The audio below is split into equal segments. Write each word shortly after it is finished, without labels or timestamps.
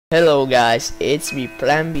Hello guys, it's me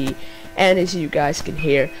Plan B, and as you guys can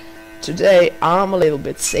hear, today I'm a little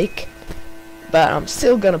bit sick, but I'm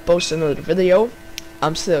still gonna post another video.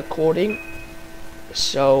 I'm still recording,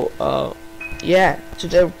 so yeah,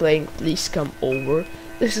 today we're playing Please Come Over.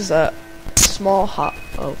 This is a small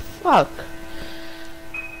oh fuck.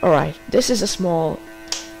 Alright, this is a small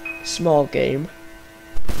game,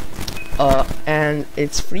 and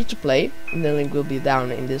it's free to play. The link will be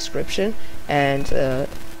down in the description, and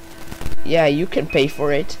yeah, you can pay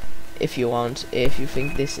for it if you want. If you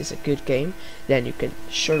think this is a good game, then you can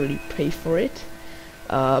surely pay for it.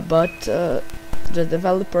 But the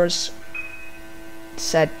developers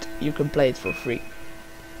said you can play it for free.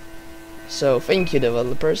 So thank you,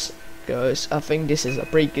 developers, because I think this is a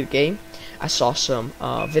pretty good game. I saw some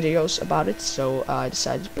videos about it, so I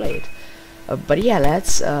decided to play it. But yeah,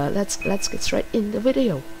 let's get straight in the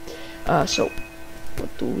video. So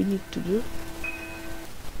what do we need to do?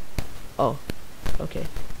 Oh, okay.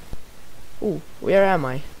 Ooh, where am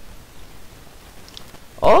I?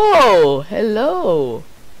 Oh, hello,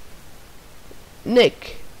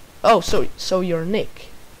 Nick. Oh, so you're Nick.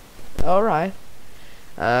 All right.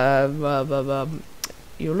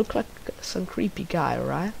 You look like some creepy guy,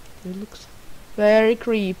 right? You look very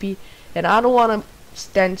creepy, and I don't want to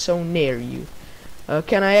stand so near you.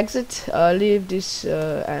 Can I exit? Leave this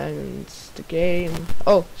and the game.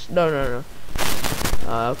 Oh, no.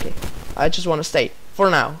 Okay. I just want to stay for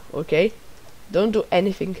now, okay? Don't do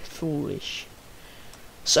anything foolish.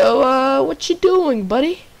 So, what you doing,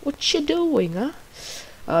 buddy? What you doing, huh?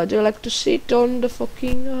 Do you like to sit on the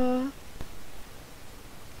fucking,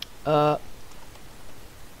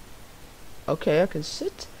 okay, I can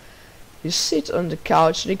sit. You sit on the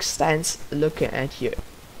couch. Nick stands looking at you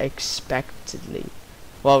expectantly.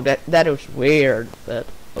 Well, that was weird, but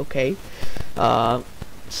okay.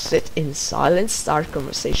 Sit in silence, start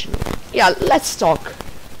conversation. Yeah, let's talk.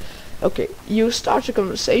 Okay, you start a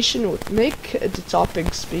conversation with Nick, the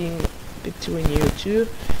topics being between you two.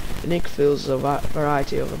 Nick feels a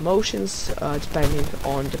variety of emotions depending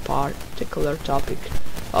on the particular topic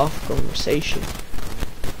of conversation.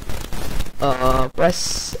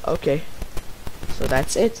 Press okay. So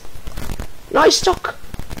that's it. Nice talk,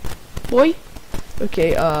 boy.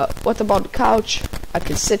 Okay, what about the couch? I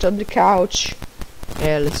can sit on the couch.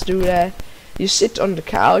 Yeah, let's do that. You sit on the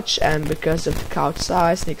couch, and because of the couch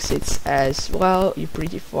size, Nick sits as well. You're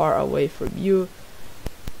pretty far away from you.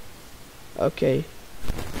 Okay,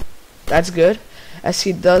 that's good, as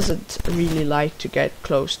he doesn't really like to get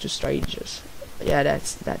close to strangers. Yeah,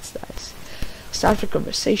 that's nice. Start a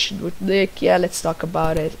conversation with Nick. Yeah, let's talk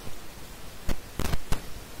about it.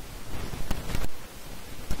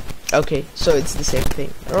 Okay, so it's the same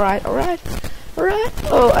thing. Alright.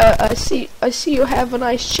 Oh, I see you have a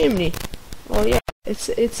nice chimney. Oh yeah,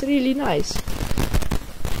 it's really nice.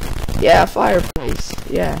 Yeah, fireplace.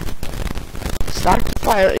 Yeah. Start the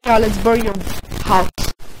fire. Yeah, let's burn your house,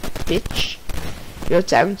 bitch. You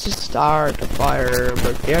attempt to start a fire,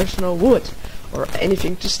 but there's no wood or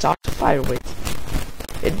anything to start a fire with.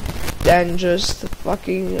 It then just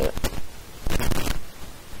fucking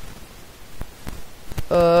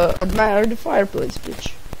admire the fireplace,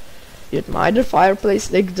 bitch. You admire the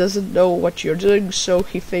fireplace. Nick doesn't know what you're doing, so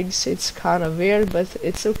he thinks it's kind of weird, but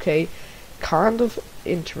it's okay. Kind of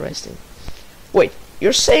interesting. Wait,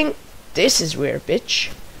 you're saying this is weird,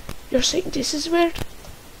 bitch? You're saying this is weird?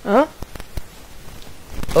 Huh?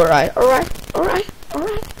 Alright.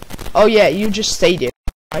 Oh yeah, you just stay there.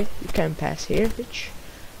 Right? You can't pass here, bitch.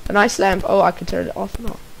 A nice lamp. Oh, I can turn it off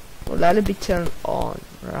now. Well, let it be turned on,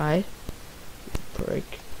 right?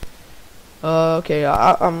 Prick. Okay,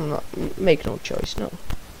 I'm not, make no choice, no.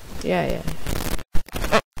 Yeah.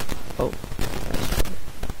 Oh.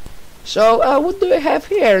 So, what do we have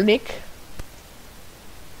here, Nick?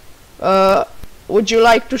 Would you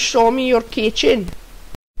like to show me your kitchen?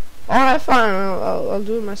 Alright, fine, I'll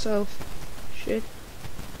do it myself. Shit.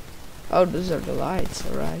 Oh, those are the lights,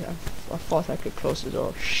 alright. I thought I could close the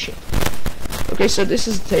door. Shit. Okay, so this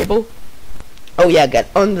is the table. Oh yeah, get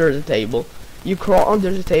under the table. You crawl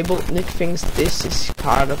under the table. Nick thinks this is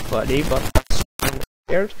kind of funny, but that's kind of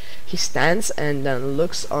weird. He stands and then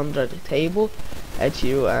looks under the table at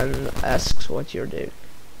you and asks what you're doing.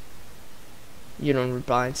 You don't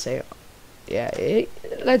reply and say, yeah,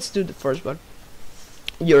 let's do the first one.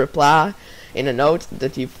 You reply in a note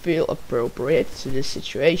that you feel appropriate to the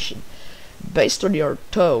situation. Based on your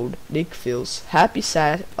tone, Nick feels happy,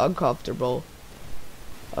 sad, uncomfortable.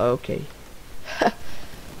 Okay.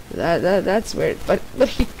 That's weird, but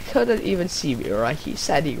he couldn't even see me, right? He's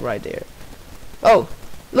standing right there. Oh,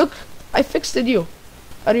 look, I fixed it you.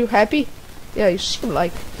 Are you happy? Yeah, you seem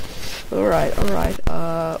like. Alright, alright.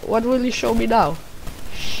 What will you show me now?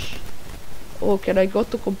 Shh. Oh, can I go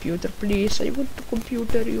to computer, please? I want to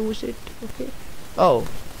computer, use it. Okay. Oh,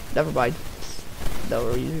 never mind. No,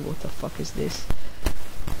 really, what the fuck is this?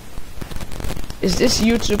 Is this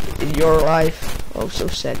YouTube in your life? Oh, so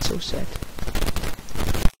sad, so sad.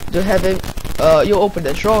 Do you have a, you open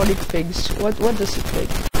the drawing things. What does it think?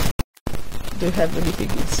 Do you have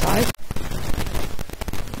anything inside?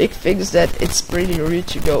 It thinks that it's pretty rude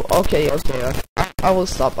to go. Okay, I will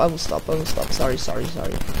stop. Sorry.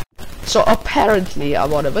 So apparently I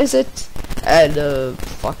want to visit and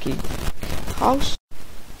fucking house.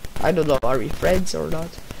 I don't know, are we friends or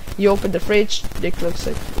not? You open the fridge, Nick looks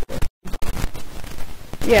like...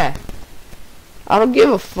 Yeah. I don't give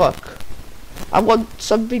a fuck. I want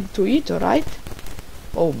something to eat, alright?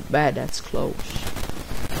 Oh man, that's close.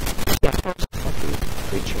 Yeah, fucking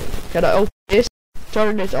creature. Can I open this?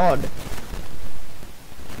 Turn it on.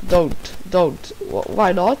 Don't.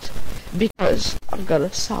 Why not? Because I'm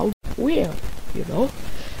gonna sound weird, you know?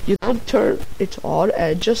 You don't turn it on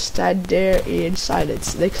and just stand there in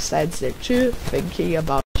silence. Nick stands there too, thinking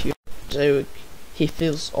about you. So he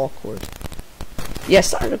feels awkward. Yes,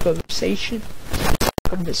 start a conversation.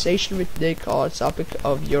 Conversation with Nick on a topic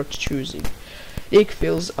of your choosing. Nick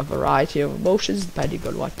feels a variety of emotions depending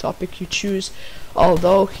on what topic you choose,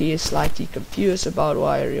 although he is slightly confused about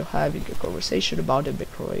why you're having a conversation about a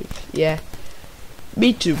microwave. Yeah,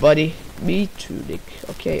 me too, buddy. Me too, Nick.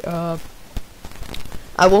 Okay,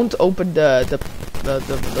 I won't open the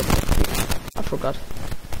I forgot.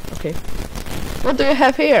 Okay, what do you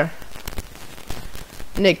have here?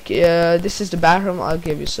 Nick, this is the bathroom. I'll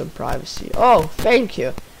give you some privacy. Oh, thank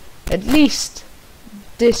you. At least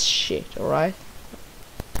this shit, alright?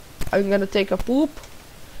 I'm gonna take a poop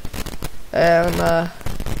and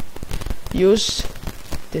use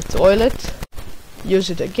the toilet. Use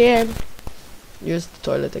it again. Use the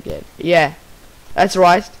toilet again. Yeah, that's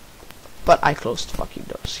right. But I closed the fucking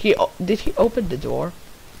doors. Did he open the door?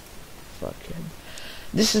 Fuck him.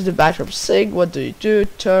 This is the bathroom sink. What do?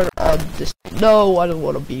 Turn on this. No, I don't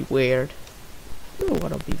want to be weird. I don't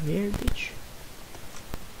want to be weird, bitch.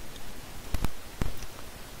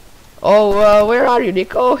 Oh, where are you,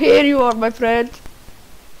 Nick? Oh, here you are, my friend.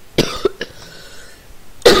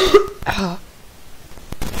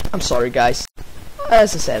 I'm sorry, guys.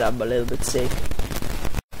 As I said, I'm a little bit sick.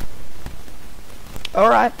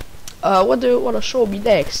 Alright. What do you want to show me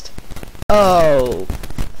next? Oh,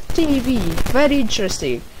 TV. Very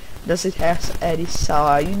interesting. Does it have any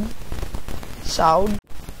sound?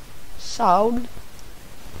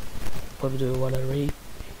 What do you want to read?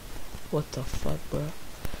 What the fuck, bro?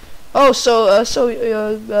 Oh,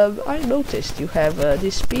 I noticed you have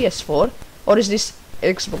this PS4, or is this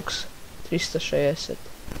Xbox 360?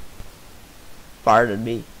 Pardon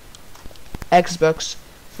me. Xbox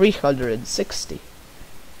 360.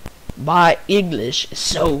 My English is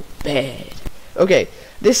so bad. Okay,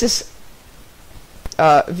 this is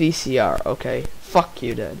VCR. Okay, fuck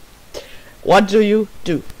you then. What do you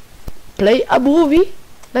do? Play a movie?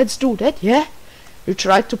 Let's do that, yeah? You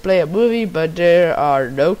tried to play a movie, but there are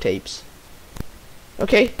no tapes.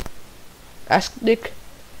 Okay, ask Nick.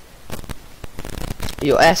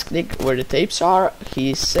 You ask Nick where the tapes are.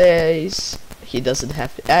 He says he doesn't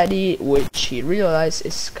have any, which he realizes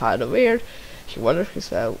is kind of weird. He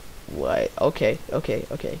wonders why. Okay.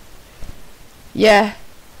 Yeah,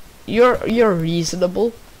 you're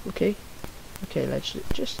reasonable. Okay, let's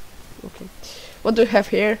just okay. What do you have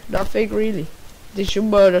here? Nothing really. Did you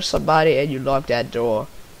murder somebody and you locked that door?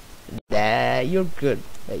 Nah, you're good,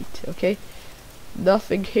 mate. Okay,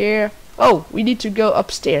 nothing here. Oh, we need to go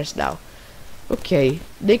upstairs now. Okay,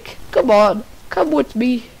 Nick, come on, come with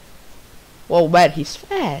me. Whoa, man, he's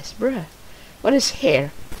fast, bruh. What is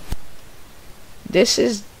here? This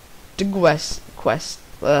is the quest.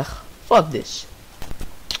 Ugh, fuck this.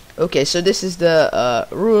 Okay, so this is the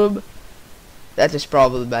room that is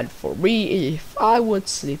probably meant for me if I would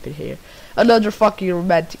sleep in here. Another fucking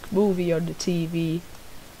romantic movie on the TV.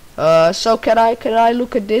 So can I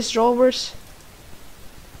look at these drawers?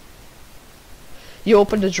 You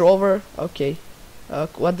open the drawer. Okay.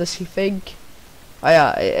 What does he think?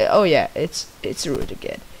 Oh yeah, it's rude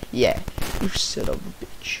again. Yeah, you son of a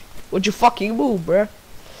bitch. Would you fucking move, bruh?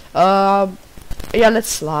 Yeah,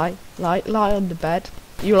 let's lie on the bed.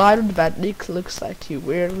 You lie on the bed. Nick looks at you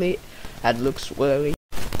weirdly and looks worried.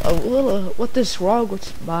 What is wrong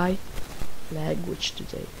with my language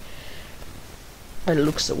today? And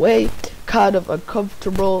looks away, kind of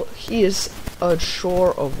uncomfortable. He is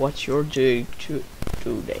unsure of what you're doing to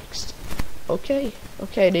do next. Okay,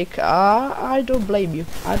 Nick. I don't blame you.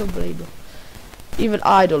 Even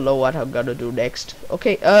I don't know what I'm gonna do next.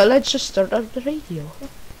 Okay, let's just start up the radio.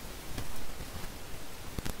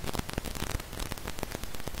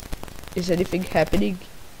 Is anything happening?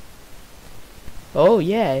 Oh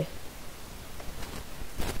yeah.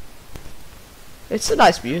 It's a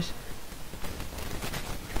nice music.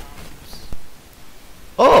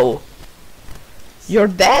 Oh! You're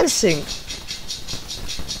dancing!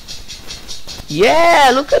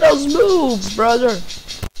 Yeah, look at those moves, brother!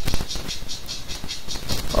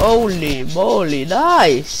 Holy moly,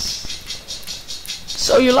 nice!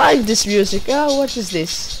 So you like this music? Oh, what is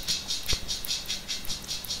this?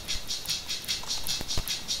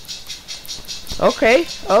 Okay,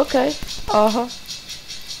 okay,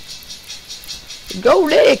 Go,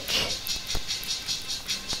 Nick!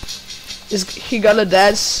 Is he gonna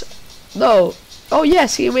dance? No. Oh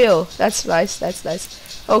yes, he will. That's nice, that's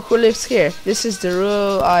nice. Oh, who lives here? This is the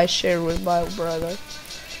room I share with my brother.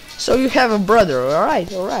 So you have a brother,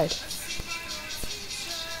 alright, alright.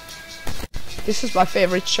 This is my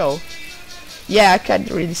favorite show. Yeah, I can't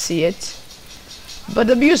really see it. But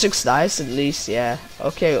the music's nice at least, yeah.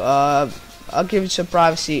 Okay, I'll give you some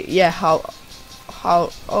privacy. Yeah, how,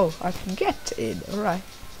 oh, I can get in, alright.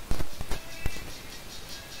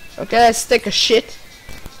 Okay, let's take a shit.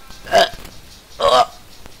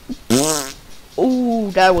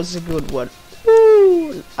 Ooh, that was a good one.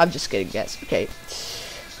 Ooh, I'm just kidding, guys. Okay.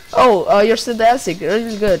 Oh, you're still dancing,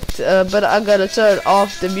 really good. But I'm gonna turn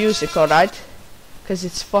off the music, alright? Cause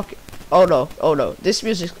it's fucking. Oh no, this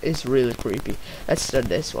music is really creepy. Let's turn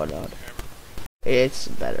this one on. It's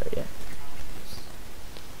better, yeah.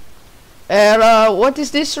 And what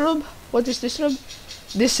is this room? What is this room?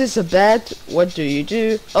 This is a bed. What do you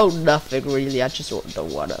do? Oh, nothing really. I just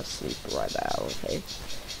don't wanna sleep right now. Okay.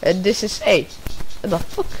 And this is what the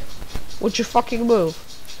fuck? Would you fucking move?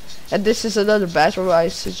 And this is another bathroom. I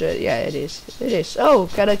suggest. Yeah, it is. It is. Oh,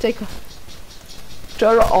 can I take a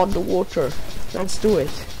turn on the water? Let's do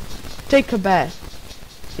it. Take a bath.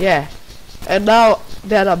 Yeah. And now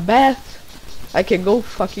that I'm bath, I can go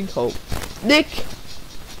fucking home. Nick,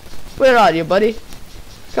 where are you, buddy?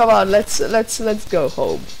 Come on, let's go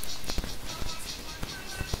home.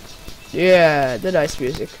 Yeah, the nice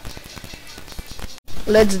music.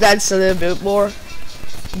 Let's dance a little bit more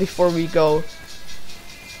before we go.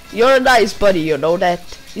 You're a nice buddy, you know that.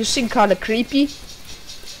 You seem kinda creepy.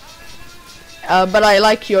 But I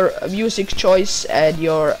like your music choice and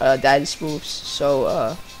your dance moves.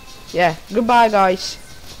 So yeah, goodbye guys.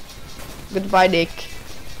 Goodbye Nick.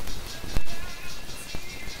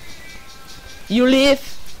 You leave.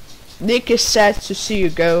 Nick is sad to see you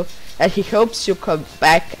go, and he hopes you'll come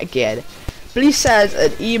back again. Please send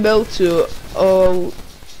an email to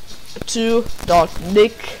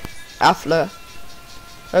to.nickafler.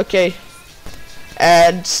 Okay,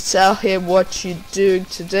 and tell him what you're doing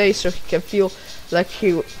today, so he can feel like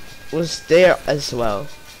he was there as well.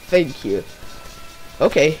 Thank you.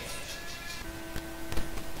 Okay.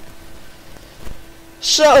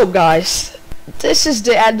 So guys, this is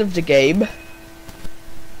the end of the game.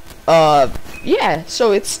 Yeah,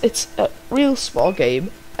 so it's a real small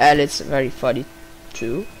game, and it's very funny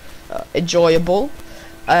too, enjoyable,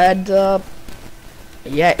 and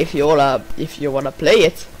yeah, if you wanna play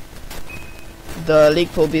it, the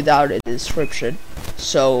link will be down in the description,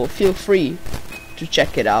 so feel free to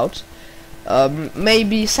check it out.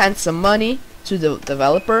 Maybe send some money to the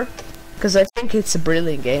developer, because I think it's a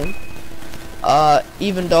brilliant game,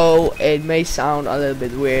 even though it may sound a little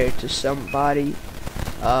bit weird to somebody.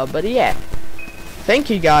 But yeah,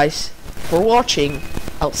 thank you guys for watching.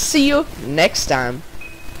 I'll see you next time.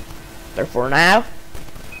 But for now,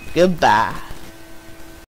 goodbye.